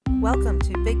Welcome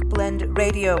to Big Blend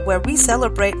Radio, where we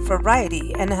celebrate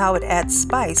variety and how it adds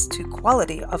spice to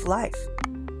quality of life.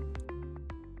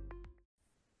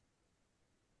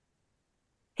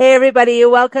 Hey everybody,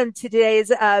 welcome to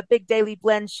today's Big Daily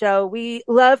Blend show. We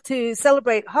love to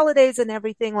celebrate holidays and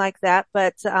everything like that,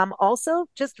 but also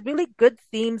just really good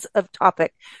themes of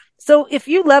topic. So if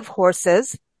you love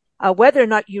horses, whether or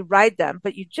not you ride them,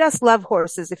 but you just love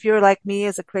horses, if you're like me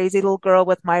as a crazy little girl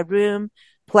with my room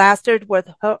plastered with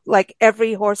like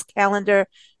every horse calendar,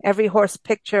 every horse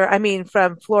picture,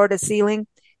 from floor to ceiling,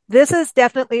 this is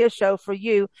definitely a show for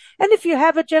you. And if you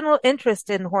have a general interest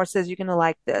in horses, you're going to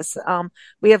like this.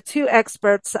 We have two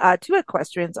experts, two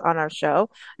equestrians on our show,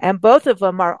 and both of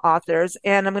them are authors.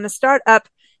 And I'm going to start up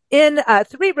in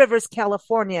Three Rivers,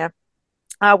 California,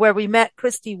 where we met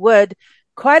Christy Wood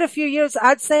quite a few years,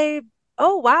 I'd say,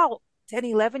 10,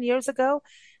 11 years ago.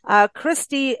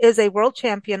 Christy is a world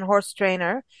champion horse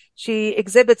trainer. She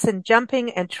exhibits in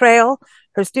jumping and trail.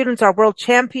 Her students are world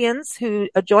champions who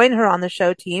join her on the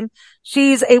show team.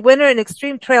 She's a winner in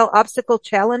extreme trail obstacle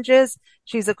challenges.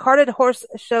 She's a carded horse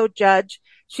show judge.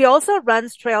 She also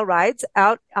runs trail rides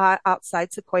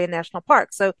outside Sequoia National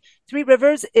Park. So Three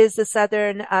Rivers is the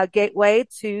southern gateway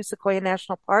to Sequoia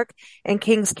National Park and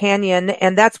Kings Canyon.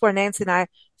 And that's where Nancy and I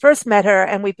first met her,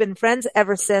 and we've been friends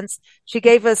ever since. She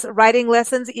gave us riding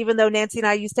lessons, even though Nancy and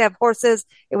I used to have horses.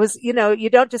 It was, you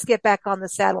don't just get back on the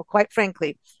saddle, quite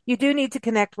frankly. You do need to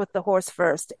connect with the horse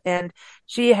first. And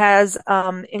she has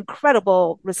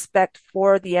incredible respect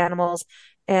for the animals.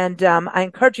 And I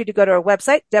encourage you to go to our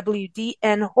website,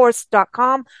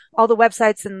 wdnhorse.com. All the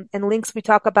websites and links we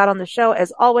talk about on the show,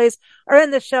 as always, are in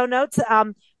the show notes.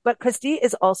 But Christy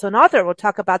is also an author. We'll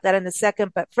talk about that in a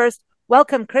second. But first,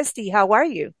 welcome, Christy. How are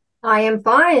you? I am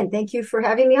fine. Thank you for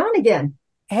having me on again.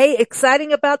 Hey,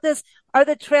 exciting about this. Are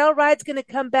the trail rides going to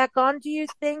come back on, do you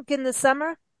think, in the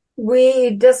summer?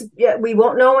 We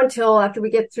won't know until after we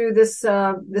get through this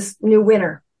new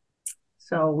winter.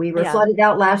 So we were flooded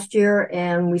out last year,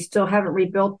 and we still haven't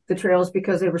rebuilt the trails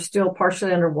because they were still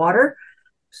partially underwater.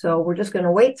 So we're just going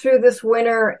to wait through this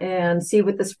winter and see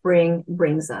what the spring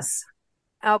brings us.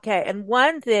 Okay. And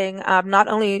one thing, not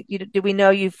only do we know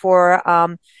you for,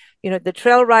 the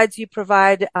trail rides you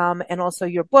provide, and also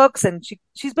your books. And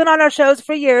she's been on our shows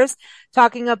for years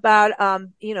talking about,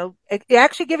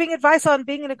 actually giving advice on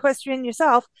being an equestrian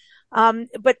yourself.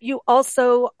 But you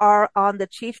also are on the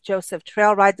Chief Joseph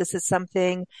Trail Ride. This is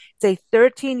it's a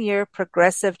 13-year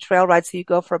progressive trail ride. So you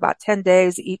go for about 10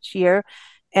 days each year.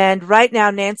 And right now,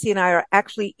 Nancy and I are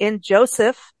actually in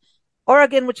Joseph,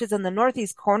 Oregon, which is in the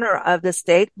northeast corner of the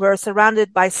state. We're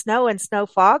surrounded by snow and snow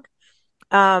fog.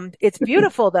 It's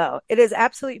beautiful though. It is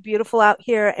absolutely beautiful out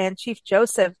here. And Chief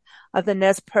Joseph of the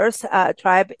Nez Perce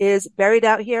tribe is buried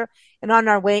out here. And on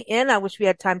our way in, I wish we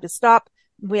had time to stop.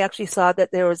 We actually saw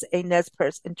that there was a Nez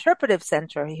Perce interpretive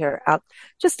center here out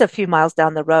just a few miles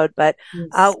down the road. But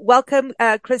welcome,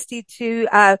 Christy, to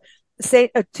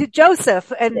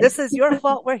Joseph. And this is your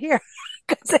fault we're here.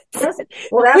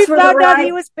 We found out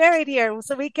he was buried here,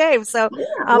 so we came. So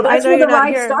that's where the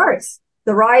ride starts.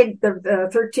 The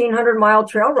 1,300-mile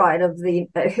trail ride of the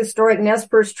historic Nez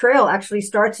Perce Trail actually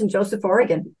starts in Joseph,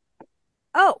 Oregon.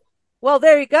 Oh, well,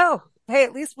 there you go. Hey,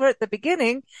 at least we're at the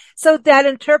beginning. So that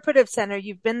interpretive center,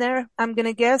 you've been there, I'm going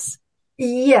to guess?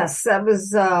 Yes, that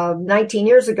was 19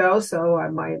 years ago. So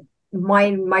my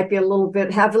mind might be have a little bit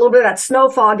of that snow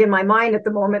fog in my mind at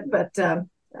the moment. But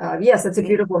yes, it's a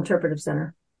beautiful interpretive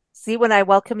center. See, when I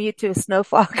welcome you to a snow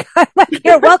fog, I'm like,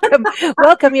 you're welcome.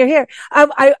 Welcome, you're here.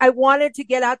 I wanted to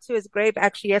get out to his grave.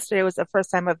 Actually, yesterday was the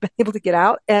first time I've been able to get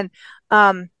out. And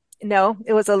no,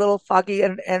 it was a little foggy.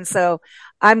 And so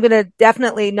I'm going to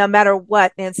definitely, no matter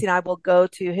what, Nancy and I will go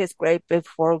to his grave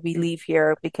before we leave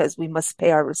here because we must pay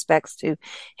our respects to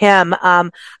him.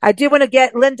 I do want to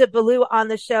get Linda Ballou on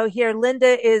the show here.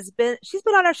 Linda she's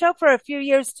been on our show for a few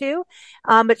years too.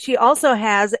 But she also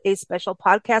has a special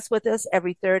podcast with us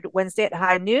every third Wednesday at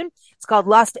high noon. It's called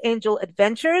Lost Angel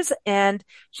Adventures. And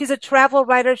she's a travel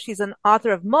writer. She's an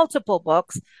author of multiple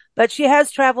books, but she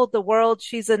has traveled the world.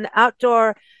 She's an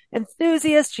outdoor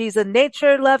enthusiast. She's a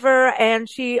nature lover, and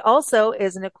she also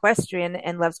is an equestrian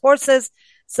and loves horses.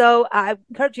 So I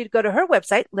encourage you to go to her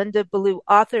website,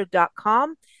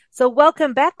 lindaballouauthor.com. So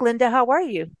welcome back, Linda. How are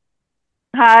you?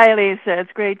 Hi, Lisa.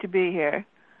 It's great to be here.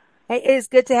 Hey, it is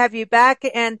good to have you back.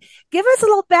 And give us a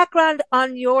little background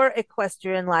on your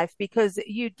equestrian life, because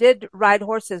you did ride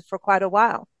horses for quite a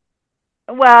while.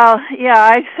 Well, yeah,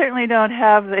 I certainly don't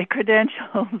have the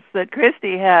credentials that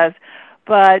Christy has.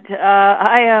 But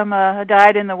I am a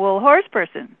dyed-in-the-wool horse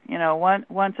person.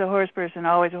 Once a horse person,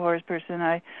 always a horse person.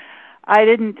 I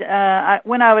didn't,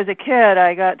 when I was a kid,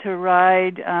 I got to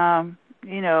ride,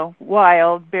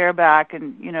 wild, bareback,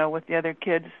 and, with the other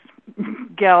kids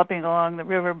galloping along the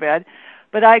riverbed.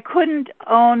 But I couldn't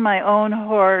own my own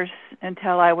horse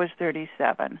until I was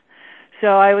 37.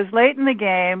 So I was late in the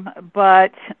game,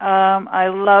 but I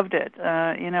loved it.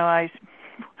 I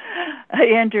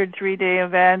entered 3-day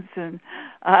events, and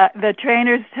the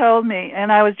trainers told me,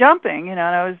 and I was jumping, and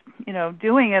I was,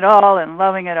 doing it all and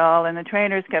loving it all, and the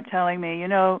trainers kept telling me,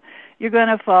 you're going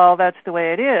to fall, that's the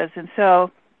way it is. And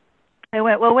so I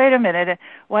went, well, wait a minute,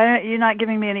 why aren't you not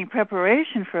giving me any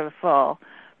preparation for the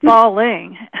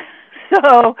falling?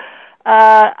 So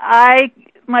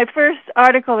my first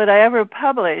article that I ever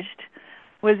published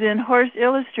was in Horse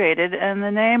Illustrated, and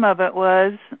the name of it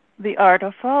was The Art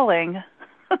of Falling.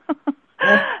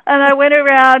 And I went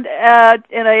around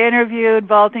and I interviewed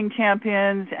vaulting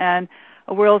champions and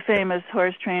a world-famous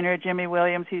horse trainer, Jimmy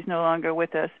Williams. He's no longer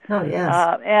with us. Oh, yes.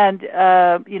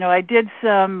 I did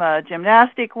some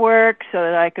gymnastic work so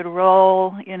that I could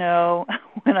roll,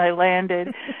 when I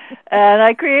landed. And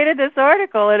I created this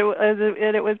article, and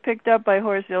it was picked up by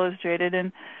Horse Illustrated.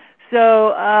 And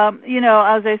so,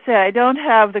 as I say, I don't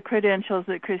have the credentials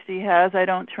that Christy has. I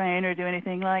don't train or do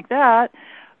anything like that.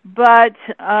 But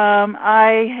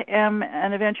I am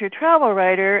an adventure travel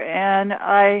writer, and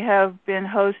I have been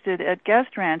hosted at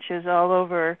guest ranches all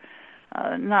over,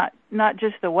 not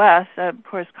just the West, of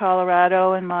course,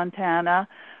 Colorado and Montana,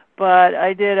 but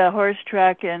I did a horse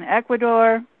trek in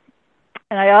Ecuador,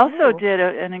 and I also did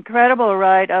an incredible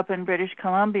ride up in British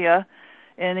Columbia,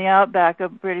 in the outback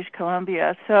of British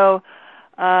Columbia. So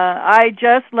I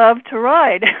just love to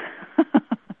ride.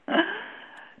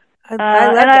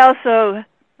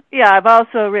 I've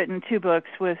also written 2 books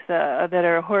that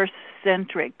are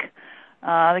horse-centric.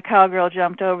 The Cowgirl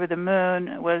Jumped Over the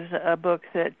Moon was a book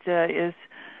that is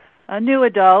a new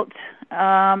adult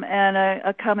and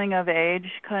a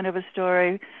coming-of-age kind of a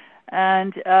story.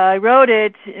 And I wrote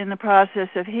it in the process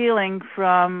of healing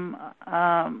from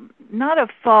not a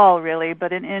fall, really,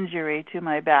 but an injury to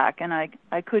my back. And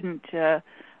I couldn't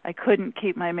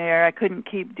keep my mare. I couldn't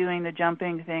keep doing the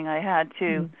jumping thing. I had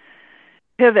to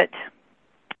pivot.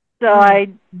 So I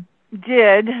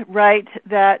did write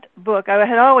that book. I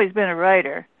had always been a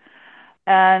writer,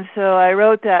 and so I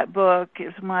wrote that book. It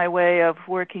was my way of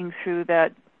working through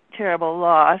that terrible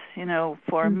loss.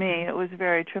 For me, it was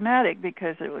very traumatic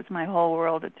because it was my whole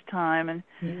world at the time, and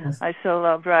I so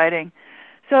loved writing.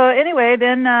 So anyway,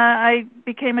 then I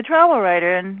became a travel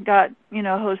writer and got,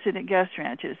 hosted at guest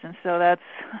ranches, and so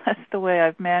that's the way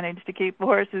I've managed to keep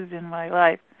horses in my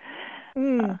life.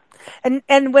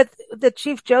 And with the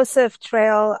Chief Joseph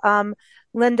Trail,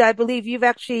 Linda, I believe you've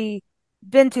actually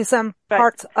been to some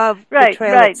parts of the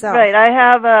trail itself. Right. I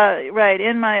have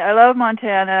I love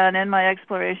Montana, and in my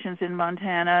explorations in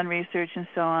Montana and research and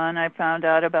so on, I found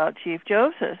out about Chief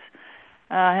Joseph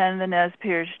and the Nez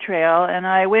Perce Trail, and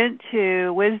I went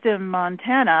to Wisdom,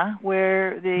 Montana,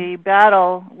 where the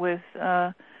battle with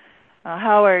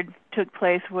Howard took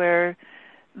place, where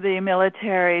the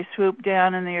military swooped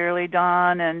down in the early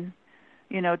dawn and,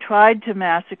 tried to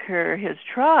massacre his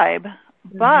tribe,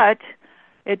 but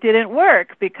it didn't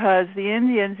work because the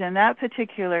Indians in that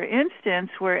particular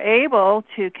instance were able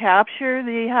to capture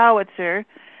the howitzer,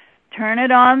 turn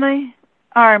it on the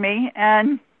army,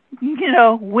 and,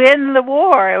 win the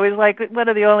war. It was like one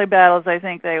of the only battles I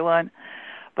think they won.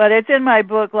 But it's in my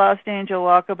book, Lost Angel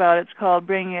Walkabout. It's called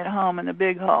Bringing It Home in the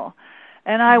Big Hole.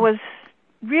 And I was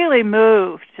really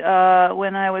moved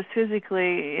when I was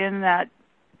physically in that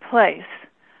place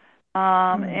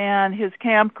and his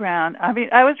campground. I mean,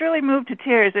 I was really moved to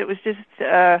tears. It was just,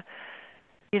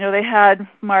 they had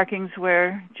markings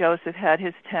where Joseph had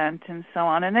his tent and so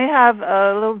on, and they have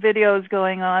little videos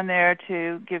going on there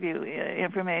to give you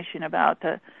information about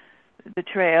the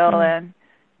trail and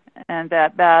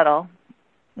that battle.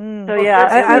 So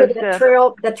yeah,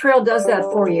 that trail does that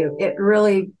for you. It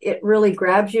really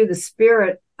grabs you. The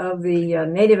spirit of the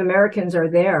Native Americans are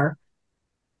there,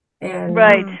 and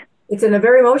it's in a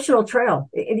very emotional trail.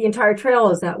 The entire trail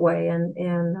is that way.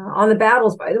 And on the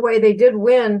battles, by the way, they did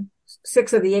win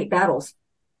 6 of the 8 battles.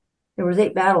 There was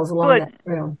 8 battles along that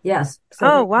trail. Yes.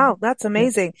 So wow, that's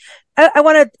amazing. I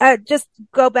want to just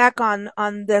go back on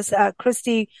this,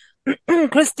 Christy.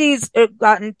 Christy's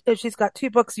she's got 2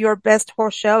 books, Your Best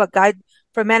Horse Show, a guide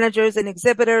for managers and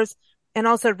exhibitors, and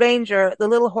also Ranger, the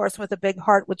Little Horse with a Big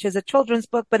Heart, which is a children's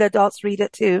book, but adults read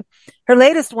it too. Her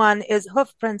latest one is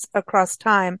Hoofprints Across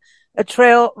Time, a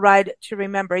trail ride to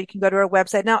remember. You can go to her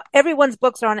website. Now, everyone's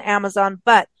books are on Amazon,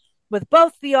 but with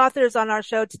both the authors on our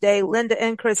show today, Linda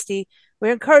and Christy. We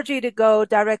encourage you to go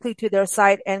directly to their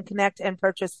site and connect and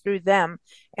purchase through them.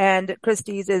 And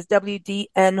Christy's is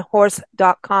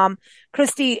wdnhorse.com.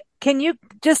 Christy, can you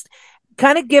just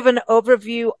kind of give an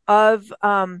overview of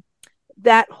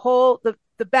that whole, the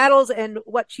battles and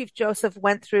what Chief Joseph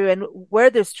went through and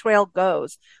where this trail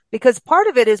goes? Because part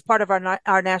of it is part of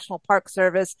our National Park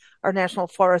Service, our National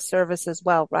Forest Service as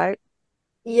well, right?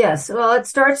 Yes. Well, it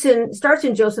starts in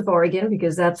Joseph, Oregon,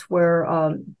 because that's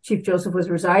where Chief Joseph was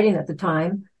residing at the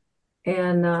time.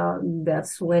 And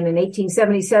that's when in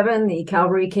 1877 the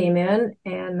cavalry came in,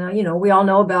 and we all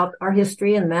know about our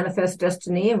history and manifest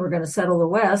destiny, and we're going to settle the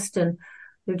West, and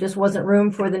there just wasn't room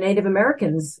for the Native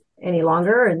Americans any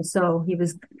longer. And so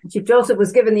Chief Joseph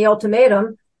was given the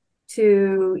ultimatum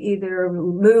to either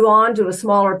move on to a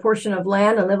smaller portion of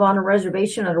land and live on a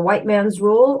reservation under white man's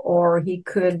rule, or he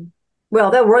could.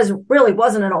 Well, that really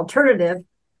wasn't an alternative.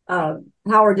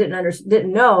 Howard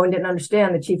didn't know and didn't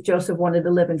understand that Chief Joseph wanted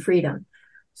to live in freedom.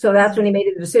 So that's when he made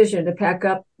the decision to pack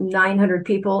up 900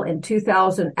 people and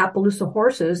 2,000 Appaloosa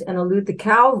horses and elude the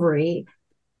cavalry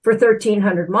for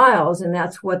 1,300 miles. And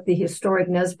that's what the historic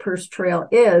Nez Perce Trail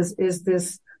is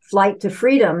this flight to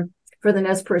freedom for the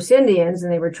Nez Perce Indians.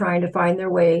 And they were trying to find their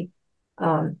way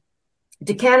to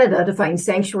Canada, to find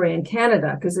sanctuary in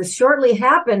Canada, because this shortly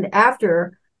happened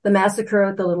after the massacre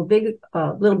at the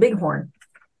Little Bighorn.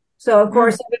 So, of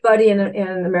course, everybody in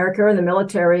America and the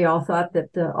military all thought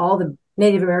that all the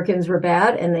Native Americans were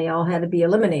bad and they all had to be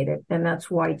eliminated. And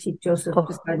that's why Chief Joseph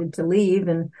decided to leave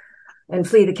and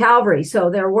flee the cavalry.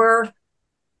 So there were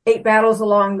 8 battles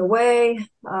along the way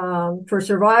for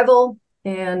survival.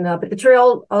 And but the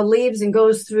trail leaves and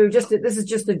goes through this is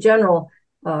just a general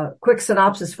quick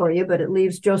synopsis for you, but it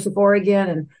leaves Joseph, Oregon,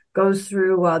 and goes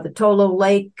through the Tolo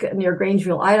Lake near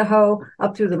Grangeville, Idaho,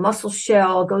 up through the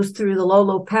Musselshell, goes through the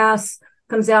Lolo Pass,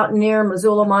 comes out near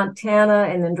Missoula, Montana,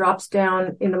 and then drops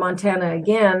down into Montana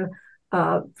again,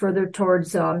 further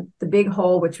towards the Big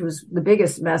Hole, which was the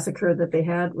biggest massacre that they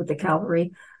had with the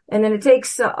cavalry. And then it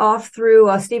takes off through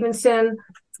Stevenson,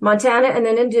 Montana, and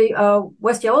then into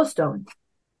West Yellowstone.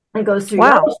 And goes through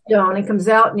Yellowstone and comes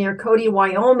out near Cody,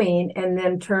 Wyoming, and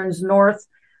then turns north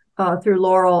through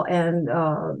Laurel and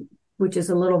which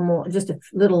is just a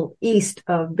little east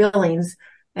of Billings,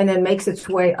 and then makes its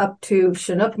way up to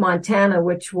Chinook, Montana,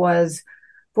 which is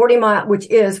 40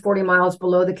 miles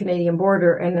below the Canadian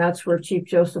border. And that's where Chief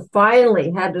Joseph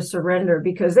finally had to surrender,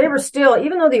 because they were still,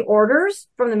 even though the orders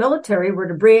from the military were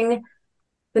to bring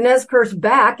the Nez Perce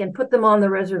back and put them on the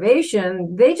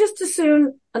reservation, they just as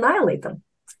soon annihilate them.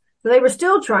 So they were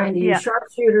still trying to use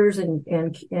sharpshooters and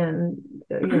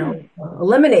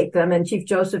eliminate them. And Chief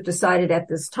Joseph decided at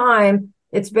this time,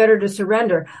 it's better to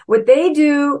surrender. What we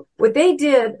do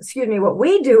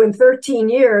in 13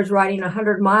 years, riding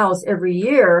 100 miles every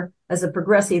year as a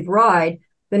progressive ride,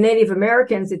 the Native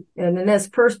Americans and the Nez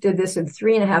Perce did this in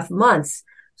 3.5 months.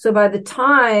 So by the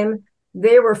time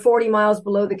they were 40 miles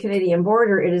below the Canadian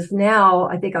border, it is now,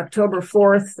 I think, October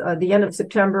 4th, the end of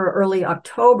September, early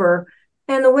October.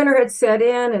 And the winter had set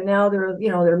in, and now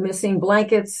they're missing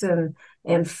blankets and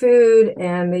food.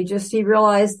 And he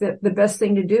realized that the best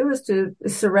thing to do is to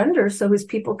surrender so his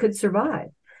people could survive.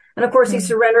 And of course, he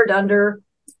surrendered under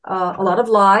a lot of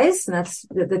lies. And that's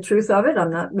the truth of it.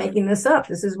 I'm not making this up.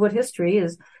 This is what history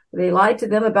is. They lied to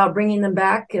them about bringing them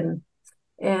back. And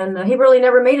he really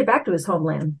never made it back to his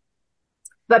homeland.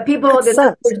 But people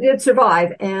did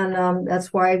survive. And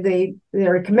that's why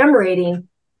they're commemorating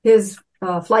his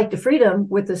flight to freedom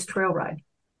with this trail ride.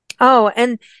 Oh,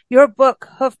 and your book,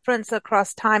 Hoofprints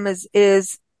Across Time, is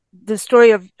the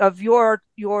story of your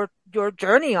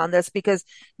journey on this, because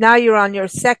now you're on your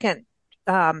second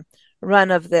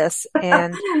run of this.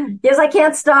 And yes, I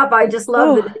can't stop. I just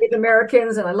love the Native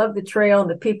Americans, and I love the trail and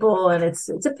the people, and it's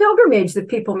a pilgrimage that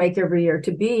people make every year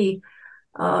to be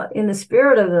in the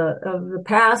spirit of the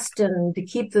past and to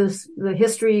keep the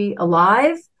history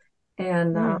alive.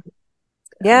 And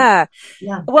Yeah.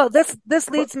 Well, this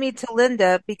leads me to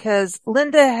Linda, because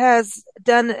Linda has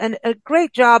done a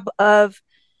great job of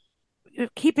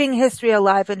keeping history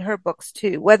alive in her books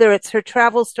too, whether it's her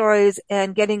travel stories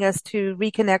and getting us to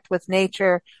reconnect with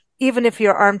nature, even if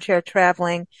you're armchair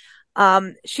traveling.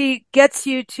 She gets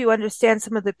you to understand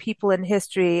some of the people in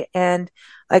history, and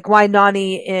like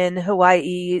Wainani in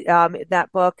Hawaii, that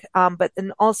book. But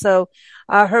then also,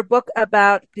 her book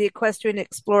about the equestrian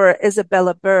explorer,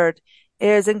 Isabella Bird,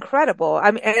 is incredible.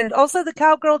 I mean, and also The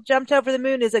Cowgirl Jumped Over the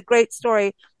Moon is a great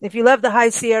story. If you love the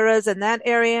High Sierras and that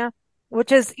area,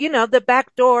 which is, the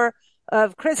back door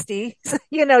of Christy,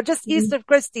 just east of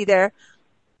Christy there.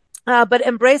 But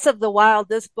Embrace of the Wild,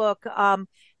 this book,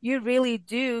 you really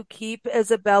do keep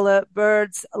Isabella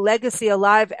Bird's legacy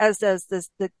alive, as does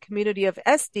the community of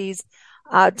Estes.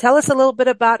 Tell us a little bit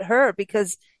about her,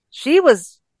 because she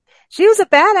was she was a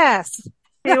badass.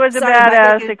 She was a Sorry, am I going to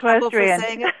badass get in trouble for equestrian.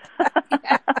 saying it?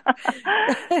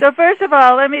 So first of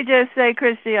all, let me just say,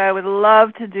 Christy, I would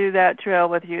love to do that trail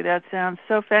with you. That sounds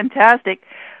so fantastic.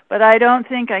 But I don't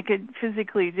think I could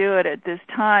physically do it at this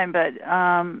time. But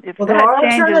if Well, there that are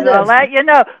changes, I'll alternatives. let you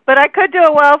know. But I could do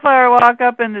a wildfire walk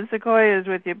up in the sequoias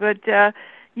with you. But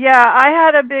yeah, I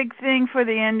had a big thing for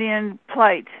the Indian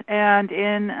plight. And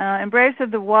in Embrace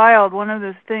of the Wild, one of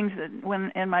the things that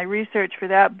when in my research for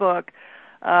that book,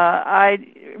 I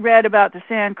read about the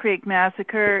Sand Creek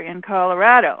Massacre in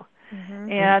Colorado.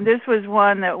 Mm-hmm. And this was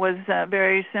one that was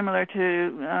very similar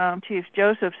to Chief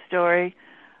Joseph's story.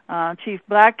 Chief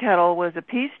Black Kettle was a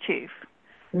peace chief,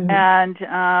 and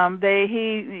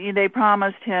they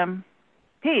promised him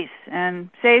peace and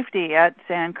safety at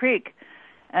Sand Creek,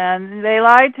 and they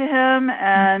lied to him,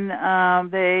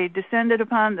 and they descended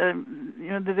upon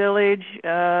the village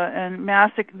and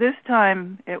massacred. This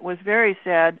time it was very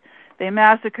sad. They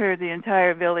massacred the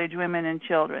entire village, women and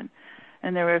children,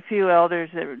 and there were a few elders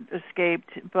that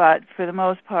escaped, but for the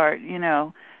most part,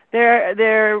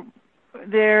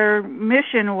 their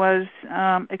mission was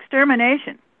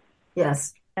extermination.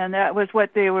 Yes. And that was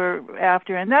what they were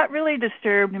after, and that really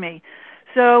disturbed me.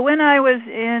 So when I was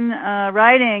in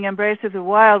writing Embrace of the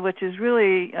Wild, which is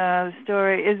really the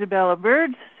story, Isabella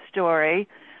Bird's story,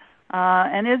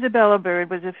 and Isabella Bird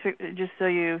was, just so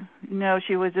you know,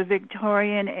 she was a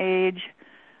Victorian age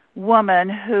woman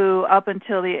who, up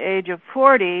until the age of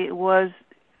 40, was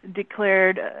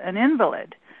declared an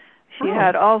invalid. She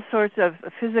had all sorts of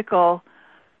physical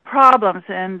problems,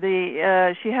 and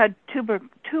she had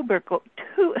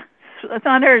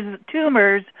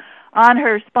tumors on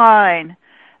her spine,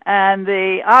 and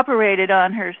they operated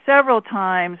on her several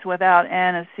times without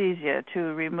anesthesia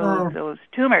to remove those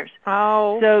tumors.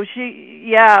 Oh. So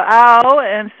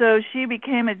and so she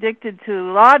became addicted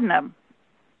to laudanum,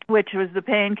 which was the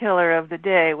painkiller of the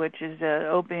day, which is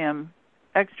opium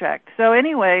extract. So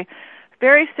anyway,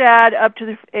 very sad up to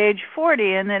the age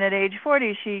 40, and then at age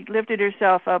 40 she lifted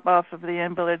herself up off of the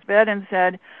invalid's bed and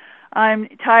said, I'm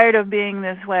tired of being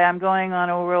this way, I'm going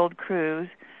on a world cruise.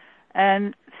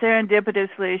 And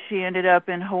serendipitously she ended up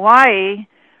in Hawaii,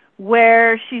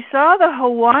 where she saw the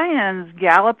Hawaiians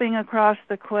galloping across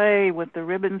the quay with the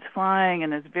ribbons flying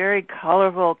and this very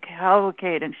colorful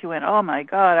cavalcade, and she went, oh my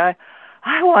God,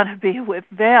 I want to be with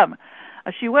them.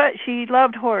 She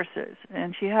loved horses,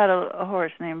 and she had a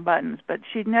horse named Buttons, but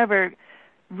she'd never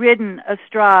ridden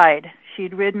astride.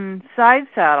 She'd ridden side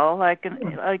saddle like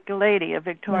a lady, a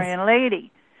Victorian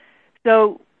lady.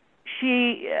 So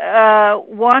she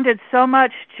wanted so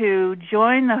much to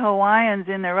join the Hawaiians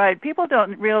in their ride. People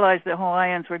don't realize that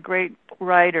Hawaiians were great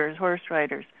riders, horse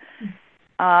riders.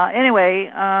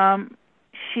 Anyway,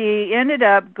 she ended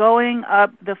up going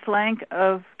up the flank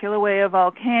of Kilauea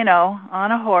volcano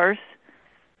on a horse,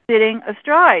 sitting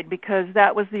astride, because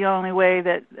that was the only way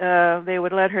that they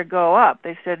would let her go up.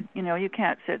 They said, you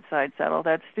can't sit side saddle,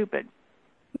 that's stupid.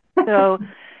 So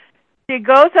she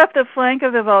goes up the flank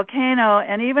of the volcano,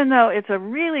 and even though it's a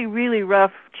really, really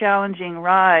rough, challenging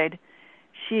ride,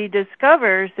 she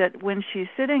discovers that when she's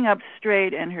sitting up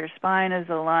straight and her spine is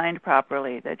aligned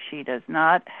properly, that she does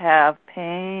not have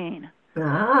pain.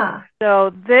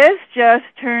 So this just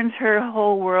turns her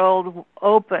whole world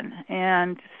open,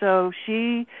 and so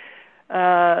she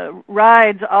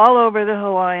rides all over the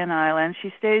Hawaiian Islands.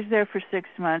 She stays there for 6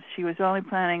 months. She was only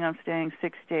planning on staying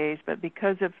 6 days, but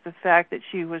because of the fact that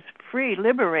she was free,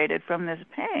 liberated from this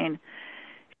pain,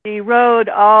 she rode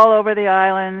all over the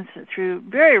islands through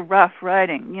very rough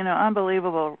riding,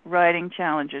 unbelievable riding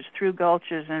challenges through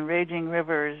gulches and raging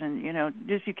rivers, and,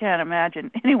 just you can't imagine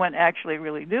anyone actually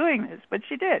really doing this, but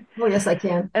she did. Oh, yes, I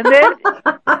can. And then,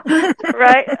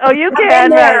 right? Oh, you can,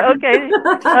 right? Okay,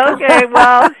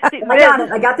 well. I got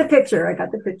it. I got the picture.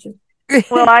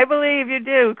 Well, I believe you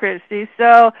do, Christy.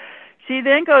 So she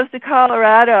then goes to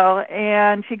Colorado,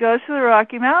 and she goes to the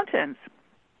Rocky Mountains,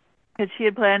 because she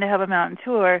had planned to have a mountain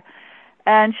tour,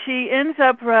 and she ends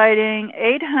up riding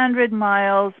 800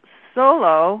 miles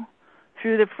solo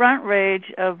through the front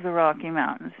range of the Rocky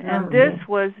Mountains. And this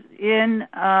was in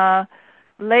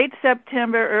late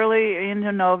September, early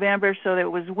into November, so it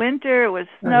was winter, it was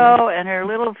snow, and her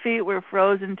little feet were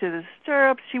frozen to the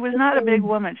stirrups. She was not a big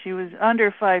woman. She was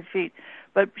under 5 feet,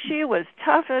 but she was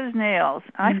tough as nails.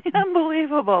 I mean,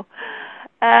 unbelievable.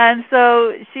 And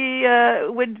so she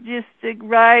would just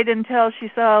ride until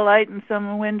she saw a light in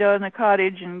some window in the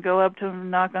cottage and go up to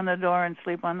knock on the door and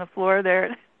sleep on the floor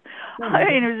there. I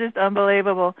mean, it was just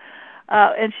unbelievable.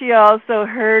 And she also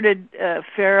herded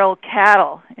feral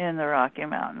cattle in the Rocky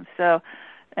Mountains. So,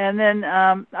 and then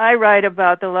I write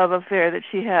about the love affair that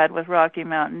she had with Rocky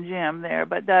Mountain Jim there.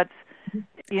 But that's,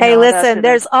 hey, listen,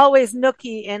 there's always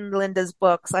nookie in Linda's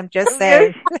books. I'm just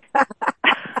saying.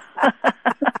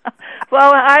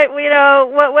 Well,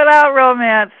 without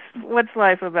romance, what's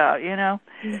life about,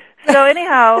 So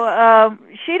anyhow,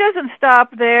 she doesn't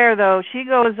stop there, though. She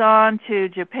goes on to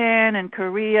Japan and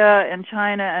Korea and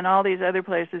China and all these other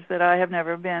places that I have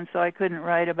never been, so I couldn't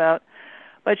write about.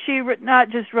 But she not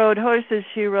just rode horses,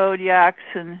 she rode yaks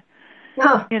and,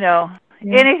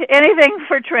 anything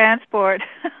for transport.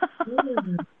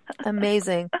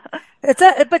 Amazing.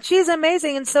 But she's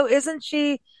amazing. And so isn't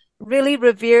she really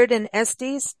revered in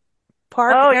Estes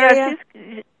Park area?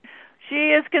 Yeah,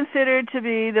 she is considered to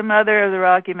be the mother of the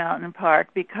Rocky Mountain Park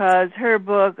because her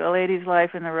book, A Lady's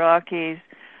Life in the Rockies,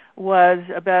 was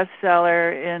a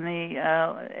bestseller in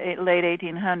the late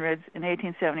 1800s, in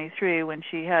 1873, when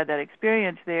she had that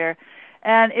experience there.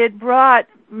 And it brought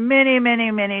many,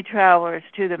 many, many travelers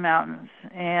to the mountains,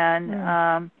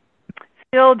 and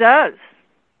still does.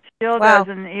 Wow.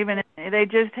 And even they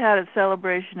just had a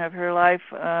celebration of her life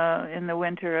in the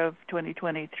winter of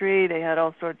 2023. They had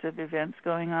all sorts of events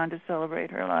going on to celebrate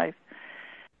her life.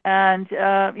 And,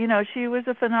 she was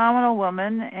a phenomenal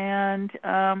woman. And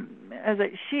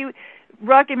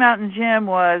Rocky Mountain Jim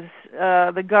was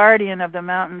the guardian of the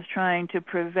mountains trying to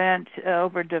prevent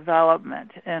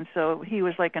overdevelopment. And so he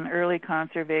was like an early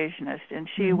conservationist, and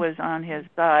she was on his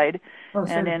side.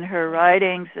 And in her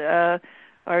writings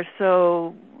are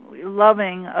so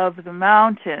loving of the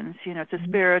mountains. It's a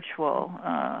spiritual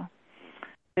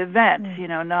event,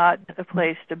 not a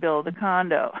place to build a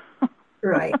condo.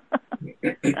 Right.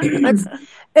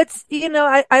 It's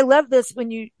I love this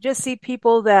when you just see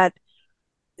people that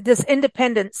this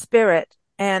independent spirit,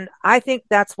 and I think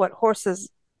that's what horses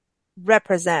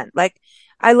represent. Like,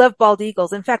 I love bald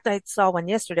eagles. In fact, I saw one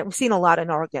yesterday. We've seen a lot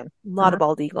in Oregon, a lot of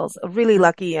bald eagles. Really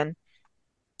lucky, and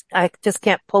I just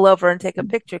can't pull over and take a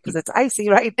picture because it's icy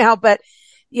right now. But,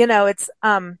 it's,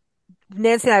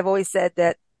 Nancy and I have always said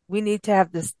that we need to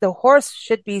have this, the horse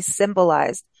should be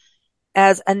symbolized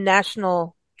as a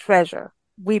national treasure,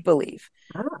 we believe.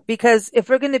 Because if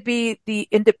we're going to be the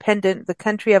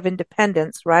country of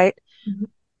independence, right?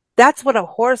 That's what a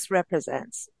horse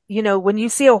represents. When you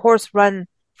see a horse run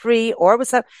free or with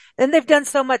some, and they've done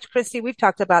so much, Christy, we've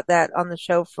talked about that on the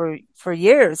show for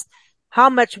years, how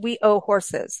much we owe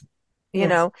horses, you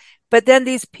know, but then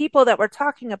these people that we're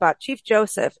talking about, Chief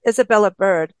Joseph, Isabella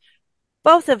Bird,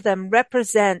 both of them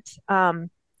represent,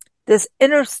 this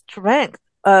inner strength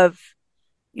of,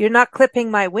 you're not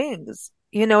clipping my wings.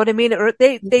 You know what I mean? Or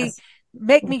they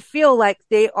make me feel like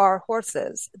they are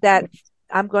horses that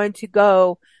I'm going to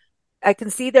go. I can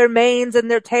see their manes and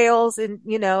their tails, and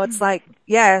it's like,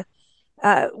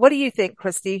 what do you think,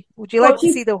 Christy? Would you like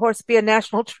to see the horse be a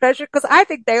national treasure? Because I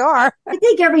think they are. I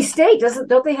think every state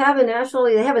don't they have they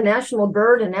have a national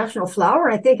bird and national flower.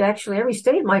 I think actually every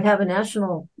state might have a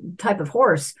national type of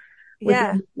horse.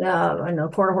 I know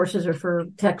quarter horses are for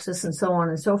Texas and so on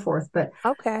and so forth. But,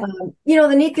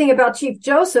 the neat thing about Chief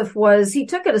Joseph was he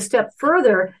took it a step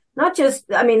further, not just,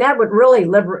 that's what really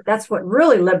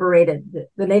liberated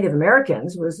the Native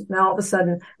Americans, was now all of a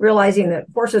sudden realizing that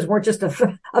horses weren't just a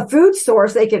food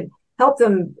source. They could help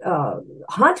them,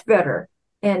 hunt better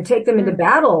and take them into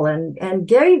battle and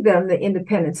gave them the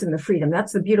independence and the freedom.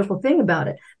 That's the beautiful thing about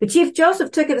it. But Chief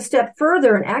Joseph took it a step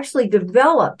further and actually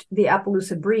developed the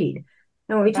Appaloosa breed.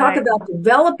 And when we talk about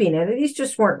developing it, these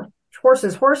just weren't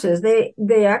horses.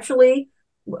 They actually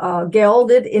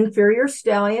gelded inferior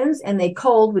stallions, and they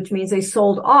culled, which means they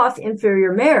sold off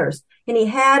inferior mares. And he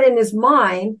had in his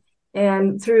mind,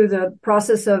 and through the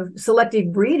process of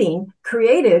selective breeding,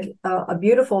 created a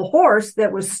beautiful horse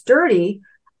that was sturdy,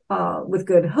 with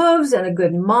good hooves and a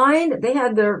good mind. They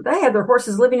had their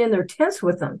horses living in their tents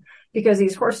with them because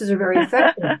these horses are very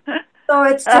effective. So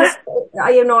it's just,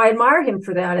 I admire him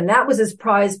for that. And that was his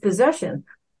prized possession.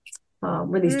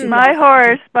 Were these two My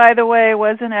horse, by the way,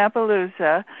 was an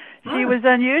Appaloosa. She was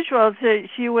unusual.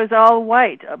 She was all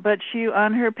white, but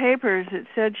on her papers, it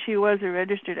said she was a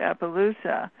registered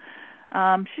Appaloosa.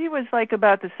 She was like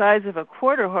about the size of a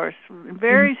quarter horse,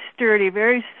 very sturdy,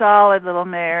 very solid little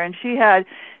mare, and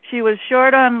she was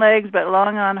short on legs but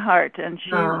long on heart, and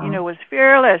she, was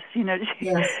fearless.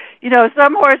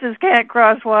 Some horses can't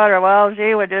cross water. Well,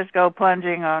 she would just go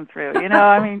plunging on through.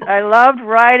 I loved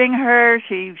riding her.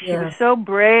 She was so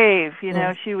brave.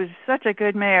 She was such a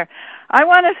good mare. I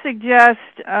want to suggest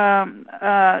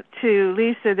to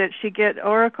Lisa that she get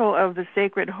Oracle of the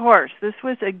Sacred Horse. This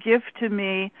was a gift to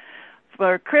me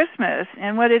for Christmas,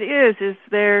 and what it is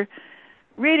they're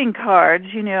reading cards,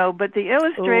 but the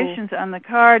illustrations on the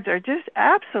cards are just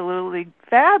absolutely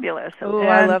fabulous. Oh, and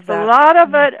I love that.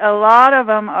 A lot of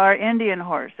them are Indian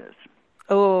horses.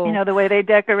 Oh, The way they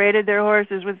decorated their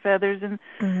horses with feathers and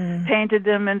painted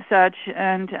them and such.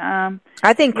 And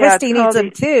I think Christy needs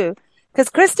them too, because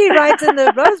Christy rides in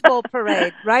the Rose Bowl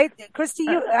parade, right? Christy,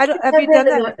 have you done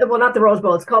that? Well, not the Rose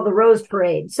Bowl. It's called the Rose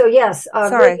Parade. So yes,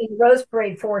 Sorry, the Rose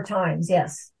Parade 4 times.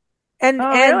 Yes.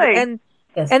 Really?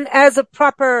 Yes. And as a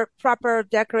proper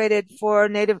decorated for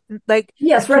Native, like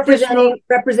yes,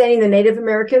 representing the Native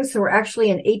Americans who were actually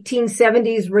in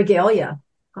 1870s regalia.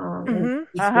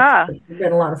 It's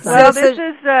been a lot of fun. Well, this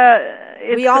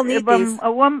is we all need these.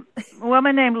 A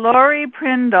woman named Lori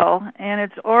Prindle, and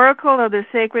it's Oracle of the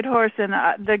Sacred Horse. And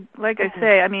like I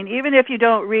say, I mean, even if you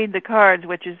don't read the cards,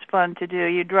 which is fun to do,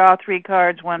 you draw 3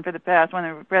 cards: one for the past, one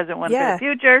for the present, one for the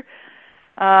future.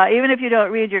 Even if you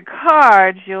don't read your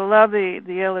cards, you'll love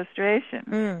the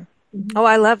illustration. Oh,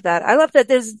 I love that. I love that.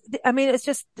 It's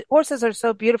just horses are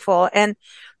so beautiful and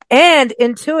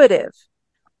intuitive.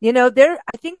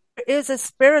 I think there is a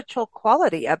spiritual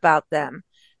quality about them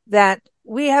that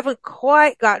we haven't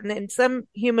quite gotten, and some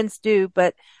humans do,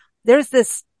 but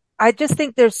I just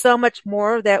think there's so much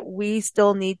more that we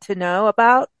still need to know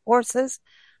about horses.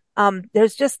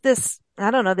 There's just this, I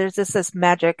don't know, there's just this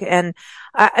magic. And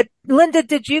Linda,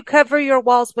 did you cover your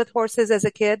walls with horses as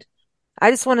a kid? I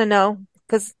just want to know,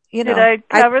 because, Did I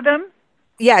cover them?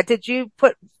 Yeah. Did you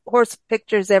put horse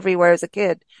pictures everywhere as a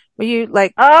kid? Were you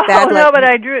like? Oh, no, but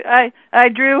I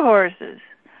drew horses.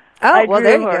 Oh, well,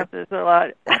 there you go. Horses a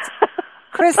lot.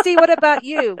 Christy, what about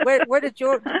you? Where did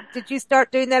you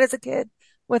start doing that as a kid?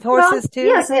 With horses too?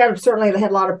 Yes, I had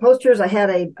a lot of posters. I had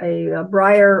a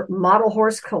Breyer model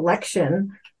horse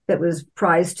collection that was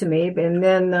prized to me. And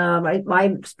then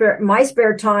my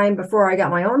spare time before I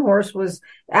got my own horse was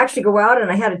actually go out,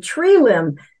 and I had a tree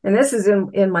limb. And this is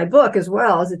in my book as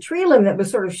well, as a tree limb that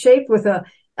was sort of shaped with a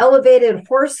elevated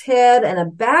horse head and a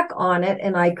back on it.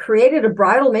 And I created a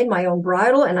bridle, made my own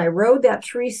bridle, and I rode that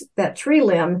tree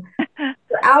limb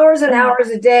for hours and hours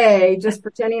a day, just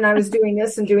pretending I was doing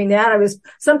this and doing that.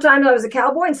 Sometimes I was a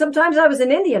cowboy and sometimes I was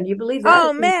an Indian. Do you believe that?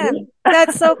 Oh man,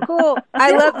 that's so cool.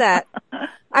 I love that.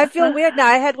 I feel weird now.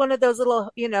 I had one of those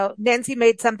little, Nancy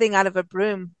made something out of a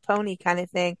broom pony kind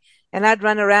of thing, and I'd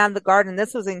run around the garden.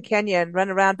 This was in Kenya, and run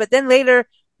around. But then later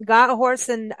got a horse,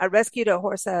 and I rescued a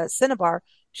horse, a Cinnabar.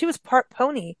 She was part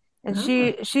pony, and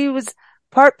she was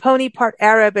part pony, part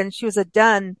Arab, and she was a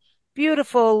dun.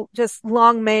 Beautiful, just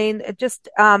long mane,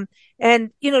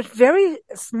 and very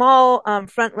small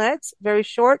front legs, very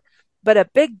short, but a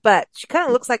big butt. She kind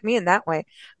of looks like me in that way.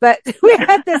 But we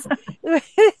had this,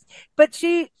 but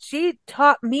she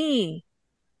taught me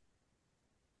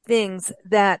things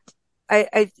that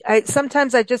I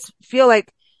sometimes I just feel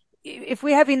like if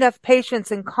we have enough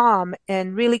patience and calm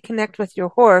and really connect with your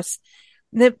horse,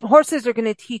 the horses are going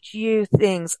to teach you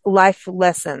things, life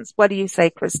lessons. What do you say,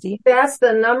 Christy? That's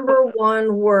the number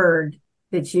one word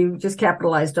that you just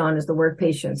capitalized on, is the word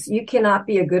patience. You cannot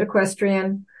be a good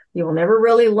equestrian. You will never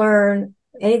really learn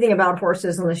anything about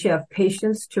horses unless you have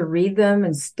patience to read them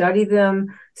and study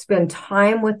them, spend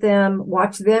time with them,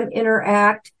 watch them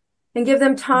interact, and give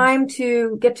them time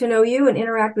to get to know you and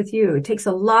interact with you. It takes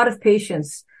a lot of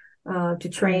patience to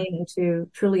train and to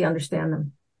truly understand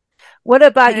them. What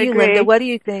about you, Linda? What do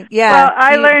you think? Yeah. Well,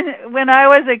 I learned when I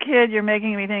was a kid. You're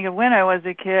making me think of when I was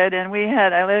a kid, and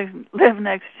I lived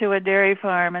next to a dairy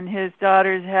farm, and his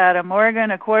daughters had a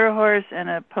Morgan, a quarter horse, and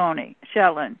a pony,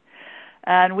 Shetland,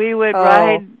 and we would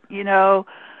ride,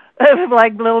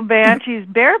 like little banshees,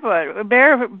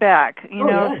 bareback,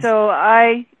 Yes. So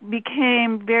I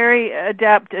became very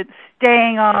adept at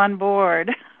staying on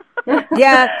board.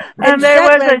 Yeah, and there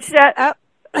was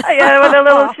with a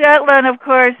little Shetland, of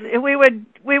course. We would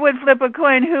flip a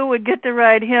coin who would get to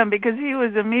ride him, because he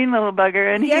was a mean little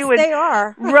bugger, and he would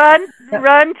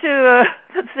run to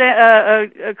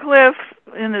a cliff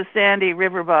in the sandy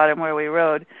river bottom where we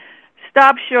rode,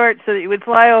 stop short so that you would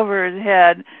fly over his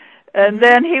head, and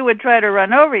then he would try to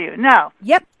run over you. Now,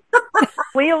 yep,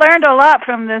 we learned a lot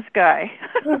from this guy.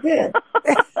 Oh, good.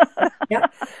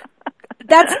 Yep.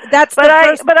 That's but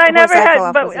I never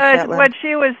had. But what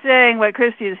she was saying, what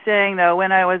Christy is saying, though,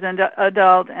 when I was an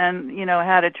adult and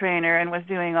had a trainer and was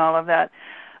doing all of that,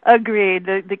 agreed.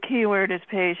 The key word is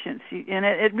patience, and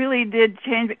it really did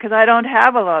change, because I don't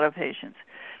have a lot of patience.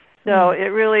 So it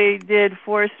really did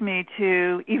force me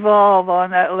to evolve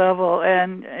on that level,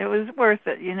 and it was worth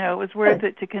it. It was worth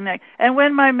it to connect. And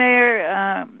when my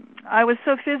mare, I was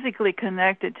so physically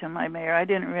connected to my mare, I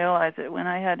didn't realize it when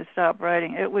I had to stop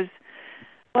riding. It was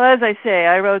Well, as I say,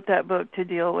 I wrote that book to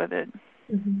deal with it.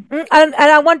 Mm-hmm.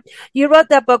 And you wrote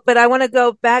that book, but I want to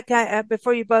go back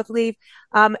before you both leave.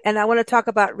 And I want to talk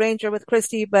about Ranger with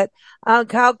Christy, but,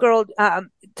 Cowgirl,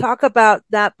 talk about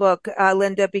that book,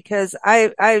 Linda, because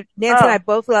Nancy and I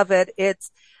both love it.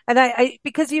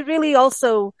 Because you really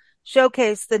also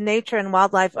showcase the nature and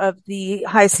wildlife of the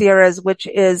High Sierras, which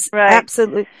is Right.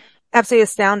 absolutely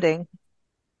astounding.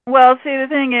 Well, see, the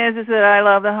thing is that I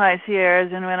love the High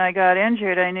Sierras, and when I got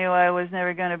injured, I knew I was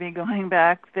never going to be going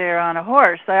back there on a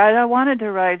horse. I wanted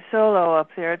to ride solo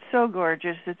up there. It's so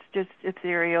gorgeous. It's just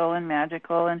ethereal and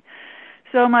magical. And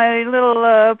so my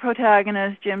little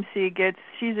protagonist, Jim C,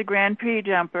 she's a Grand Prix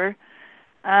jumper,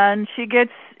 and she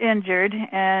gets injured,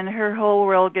 and her whole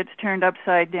world gets turned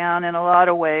upside down in a lot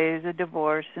of ways, a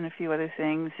divorce and a few other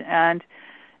things. And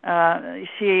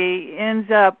she ends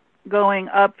up going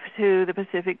up to the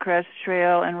Pacific Crest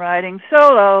Trail and riding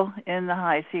solo in the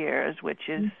High Sierras, which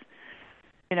is,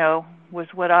 was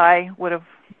what I would have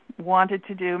wanted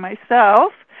to do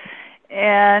myself.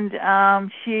 And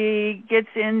she gets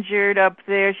injured up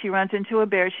there. She runs into a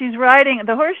bear.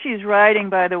 The horse she's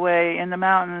riding, by the way, in the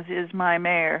mountains is my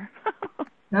mare.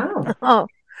 Oh,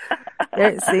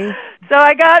 there, see. So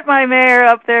I got my mare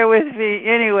up there with me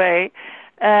anyway.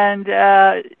 And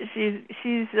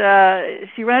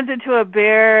she runs into a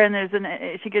bear,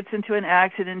 and she gets into an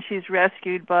accident. She's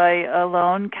rescued by a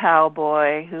lone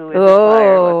cowboy who is a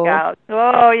fire lookout.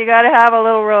 Oh, you got to have a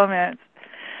little romance.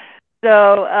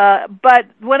 So, but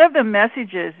one of the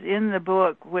messages in the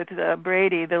book with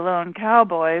Brady, the lone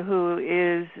cowboy, who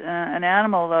is an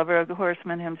animal lover, the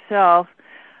horseman himself,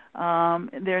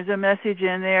 there's a message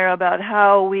in there about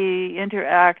how we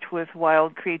interact with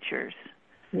wild creatures.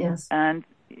 Yes. And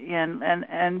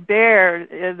bear,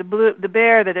 the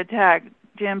bear that attacked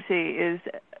Jimsy is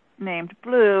named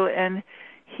Blue, and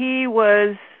he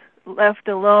was left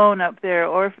alone up there,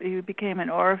 he became an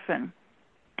orphan.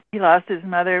 He lost his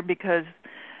mother because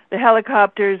the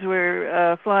helicopters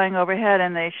were flying overhead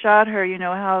and they shot her. You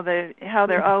know how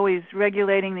they're always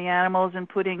regulating the animals and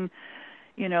putting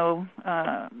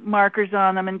markers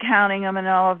on them and counting them and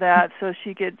all of that. So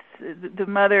the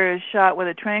mother is shot with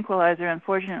a tranquilizer.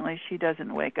 Unfortunately, she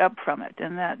doesn't wake up from it,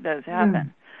 and that does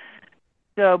happen.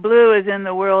 So Blue is in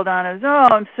the world on his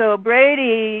own. So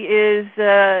Brady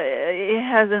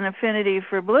has an affinity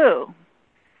for Blue,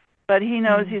 but he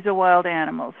knows he's a wild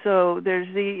animal. So there's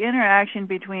the interaction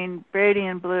between Brady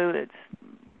and Blue that's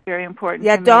very important.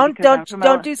 Yeah, to me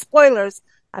don't do spoilers.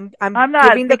 I'm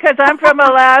not, because I'm from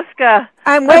Alaska.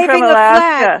 I'm waving a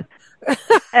flag.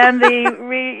 And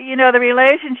the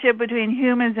relationship between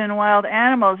humans and wild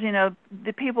animals,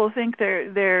 the people think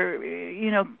they're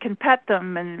can pet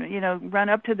them and run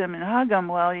up to them and hug them.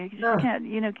 Well, you just can't,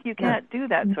 you can't do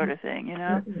that sort of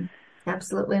thing,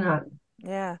 Absolutely not.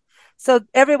 Yeah. So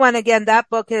everyone, again, that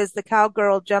book is The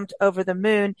Cowgirl Jumped Over the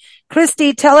Moon.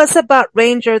 Christy, tell us about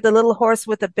Ranger, the little horse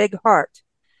with a big heart.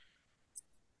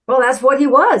 Well, that's what he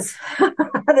was.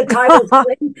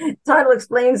 The title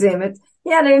explains him.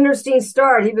 He had an interesting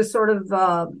start. He was sort of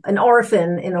an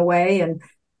orphan in a way, and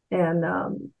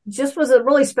just was a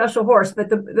really special horse. But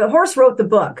the horse wrote the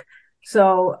book,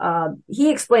 so he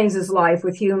explains his life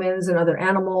with humans and other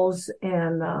animals.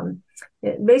 And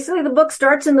basically, the book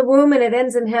starts in the womb and it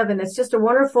ends in heaven. It's just a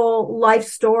wonderful life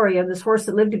story of this horse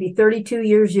that lived to be 32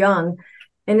 years young,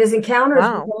 and his encounters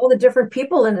with all the different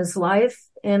people in his life,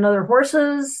 and other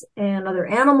horses and other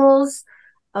animals.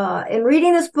 In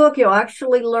reading this book, you'll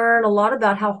actually learn a lot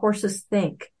about how horses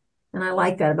think. And I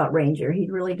like that about Ranger. He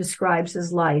really describes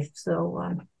his life.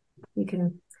 So you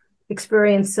can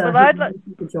experience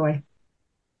the joy.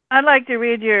 I'd like to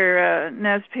read your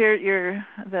Nez Perce,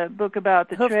 the book about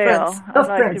the trail. I'd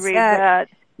like to read that.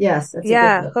 Yes.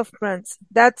 That's Hoof Prints.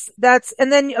 That's,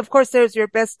 and then of course there's your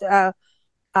best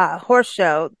horse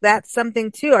show. That's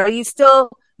something too. Are you still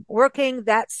working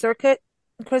that circuit,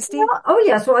 Christy?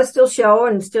 Yes. Well, I still show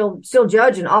and still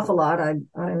judge an awful lot. I'm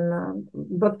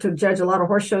booked to judge a lot of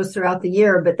horse shows throughout the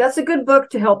year, but that's a good book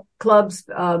to help clubs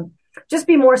just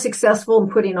be more successful in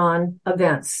putting on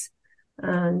events.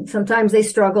 And sometimes they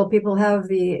struggle. People have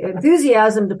the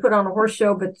enthusiasm to put on a horse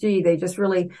show, but they just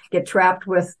really get trapped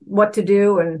with what to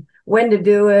do and when to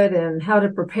do it and how to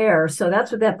prepare. So that's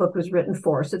what that book was written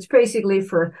for. So it's basically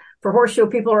for horse show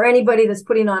people or anybody that's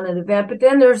putting on an event. But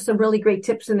then there's some really great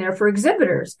tips in there for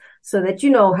exhibitors so that you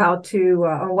know how to,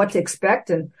 or what to expect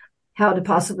and how to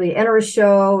possibly enter a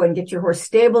show and get your horse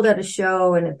stabled at a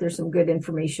show. And if there's some good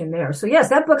information there. So yes,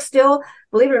 that book still,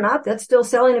 believe it or not, that's still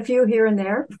selling a few here and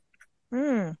there.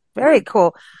 Very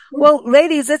cool. Well,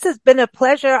 ladies, this has been a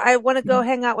pleasure. I want to go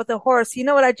hang out with a horse. You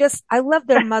know what? I love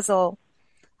their muzzle.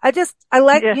 I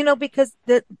like, Yeah. because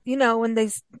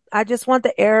I just want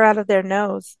the air out of their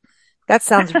nose. That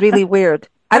sounds really weird.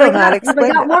 I don't know how to Have I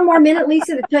explain got it. one more minute,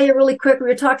 Lisa, to tell you really quick? We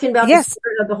were talking about the Yes.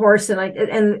 spirit of the horse,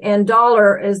 and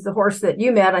Dollar is the horse that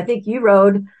you met. I think you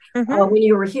rode Mm-hmm. when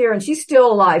you were here, and she's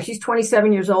still alive. She's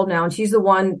 27 years old now, and she's the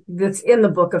one that's in the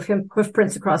book of Hoof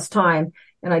Prints Across Time.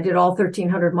 And I did all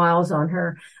 1,300 miles on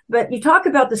her. But you talk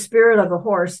about the spirit of the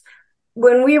horse.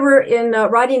 When we were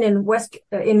riding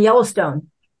in Yellowstone,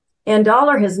 and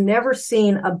Dollar has never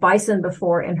seen a bison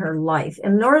before in her life.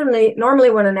 And normally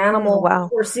when an animal Wow.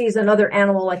 or sees another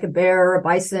animal like a bear or a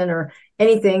bison or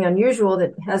anything unusual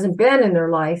that hasn't been in their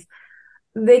life,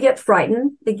 they get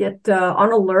frightened. They get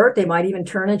on alert. They might even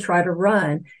turn and try to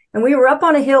run. And we were up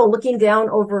on a hill looking down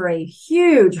over a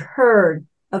huge herd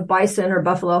of bison or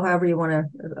buffalo, however you want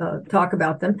to talk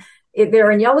about them.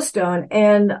 They're in Yellowstone.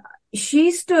 And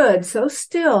she stood so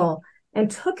still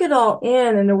and took it all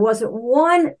in. And there wasn't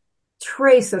one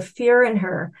trace of fear in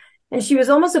her. And she was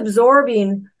almost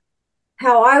absorbing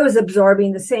how I was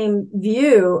absorbing the same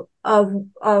view of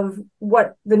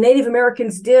what the Native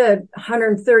Americans did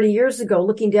 130 years ago,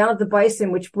 looking down at the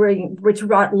bison, which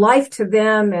brought life to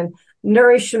them and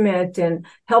nourishment and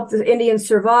helped the Indians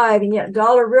survive. And yet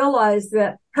Dollar realized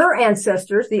that her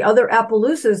ancestors, the other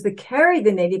Appaloosas that carried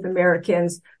the Native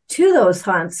Americans to those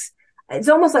hunts, it's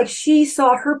almost like she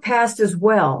saw her past as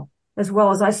well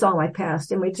as I saw my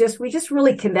past. And we just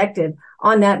really connected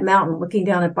on that mountain, looking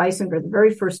down at bison for the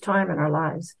very first time in our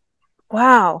lives.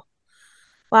 Wow.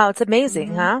 Wow. It's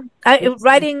amazing, huh?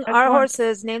 Riding our fun.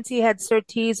 horses, Nancy had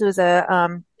Surtees, who was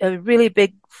a really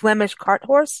big Flemish cart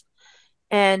horse.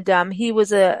 And, he was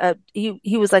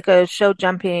he was like a show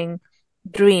jumping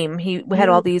dream. He had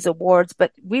all these awards,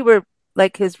 but we were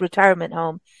like his retirement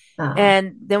home.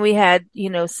 And then we had,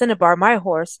 Cinnabar, my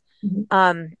horse.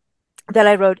 Mm-hmm. That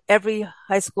I wrote every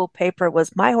high school paper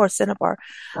was my horse Cinnabar.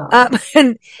 But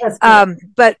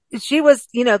she was,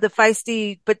 the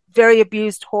feisty but very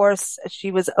abused horse.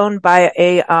 She was owned by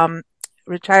a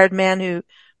retired man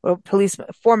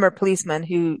former policeman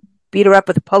who beat her up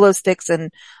with polo sticks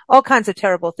and all kinds of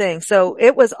terrible things. So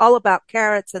it was all about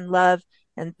carrots and love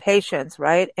and patience,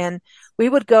 right? And we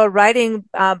would go riding.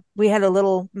 We had a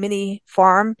little mini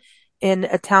farm in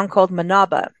a town called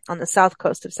Manaba on the south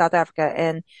coast of South Africa,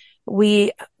 and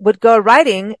we would go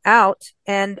riding out,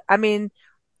 and I mean,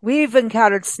 we've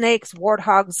encountered snakes,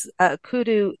 warthogs,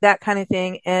 kudu, that kind of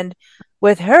thing. And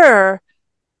with her,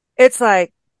 it's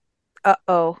like,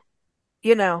 uh-oh,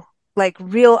 like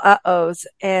real uh-ohs.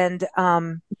 And,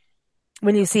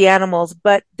 when you see animals,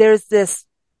 but there's this,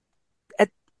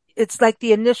 it's like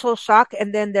the initial shock.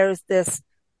 And then there's this,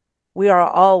 we are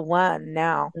all one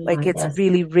now. Like it's Yes.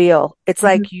 really real. It's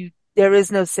Mm-hmm. like there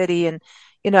is no city. And,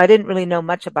 I didn't really know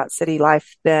much about city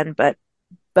life then, but,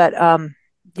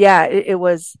 yeah, it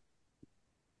was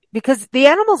because the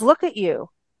animals look at you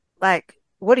like,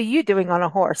 what are you doing on a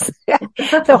horse?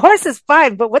 The horse is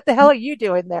fine, but what the hell are you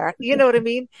doing there? You know what I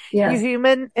mean? You Yes.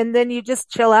 human, and then you just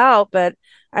chill out. But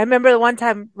I remember the one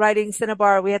time riding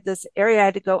Cinnabar, we had this area I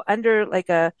had to go under like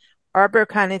a arbor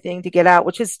kind of thing to get out,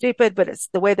 which is stupid, but it's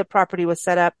the way the property was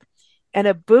set up. And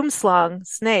a boomslang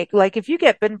snake, like if you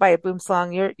get bitten by a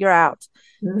boomslang, you're out.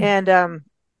 Mm-hmm. And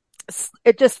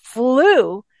it just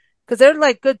flew because they're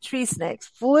like good tree snakes,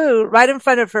 flew right in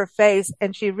front of her face,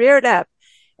 and she reared up,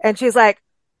 and she's like,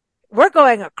 we're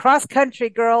going across country,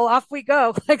 girl. Off we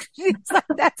go. Like, she's like,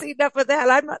 that's enough of that.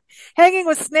 I'm hanging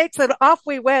with snakes, and off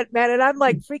we went, man. And I'm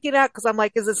like freaking out because I'm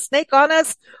like, is a snake on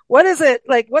us? What is it?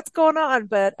 Like, what's going on?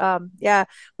 But, yeah,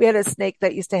 we had a snake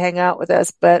that used to hang out with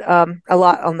us, but, a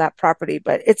lot on that property.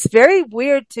 But it's very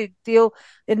weird to deal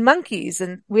in monkeys,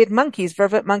 and we had monkeys,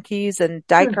 vervet monkeys and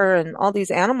duiker and all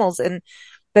these animals.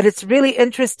 But it's really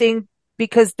interesting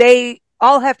because they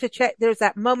all have to check. There's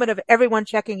that moment of everyone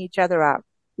checking each other out.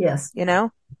 Yes.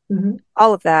 Mm-hmm.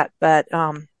 All of that. But,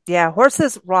 yeah,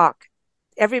 horses rock.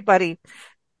 Everybody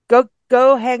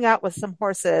go hang out with some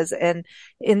horses and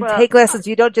take lessons.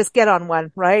 You don't just get on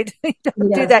one, right? You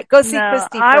don't do that. Go see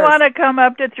Christy first. I want to come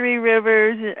up to Three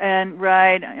Rivers and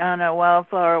ride on a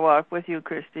wildflower walk with you,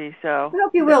 Christy. So I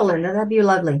hope you will, Linda. That'd be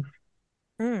lovely.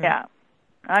 Yeah.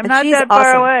 I'm And not she's that far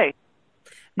awesome. away.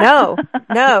 No.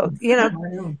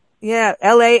 Yeah,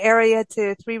 LA area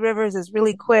to Three Rivers is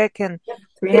really quick, and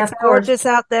 3.5 hours. it's gorgeous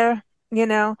out there,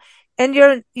 and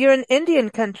you're in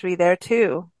Indian country there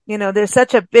too. There's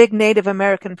such a big Native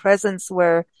American presence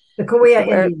where The Kauai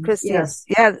Indians. Christy, Yes.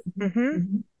 yeah,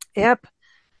 yep.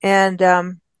 And,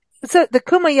 so the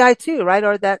Kumeyaay too, right?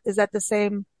 Or is that the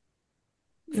same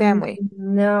family?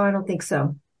 No, I don't think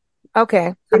so.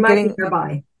 Okay. They might be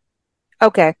nearby.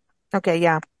 Okay.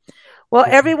 Yeah. Well,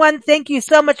 everyone, thank you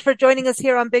so much for joining us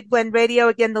here on Big Blend Radio.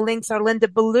 Again, the links are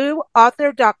Ballou,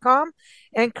 author.com,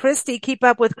 and Christy, keep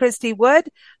up with Christy Wood.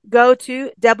 Go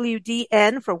to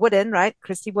WDN for Wooden, right?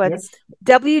 Christy Wood. Yes.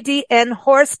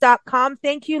 WDNhorse.com.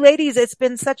 Thank you, ladies. It's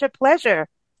been such a pleasure.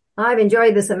 I've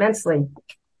enjoyed this immensely.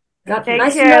 Take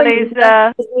nice care, to know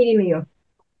Lisa. Nice meeting you.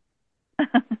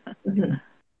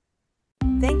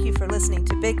 Thank you for listening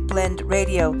to Big Blend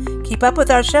Radio. Keep up with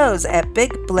our shows at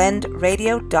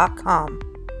bigblendradio.com.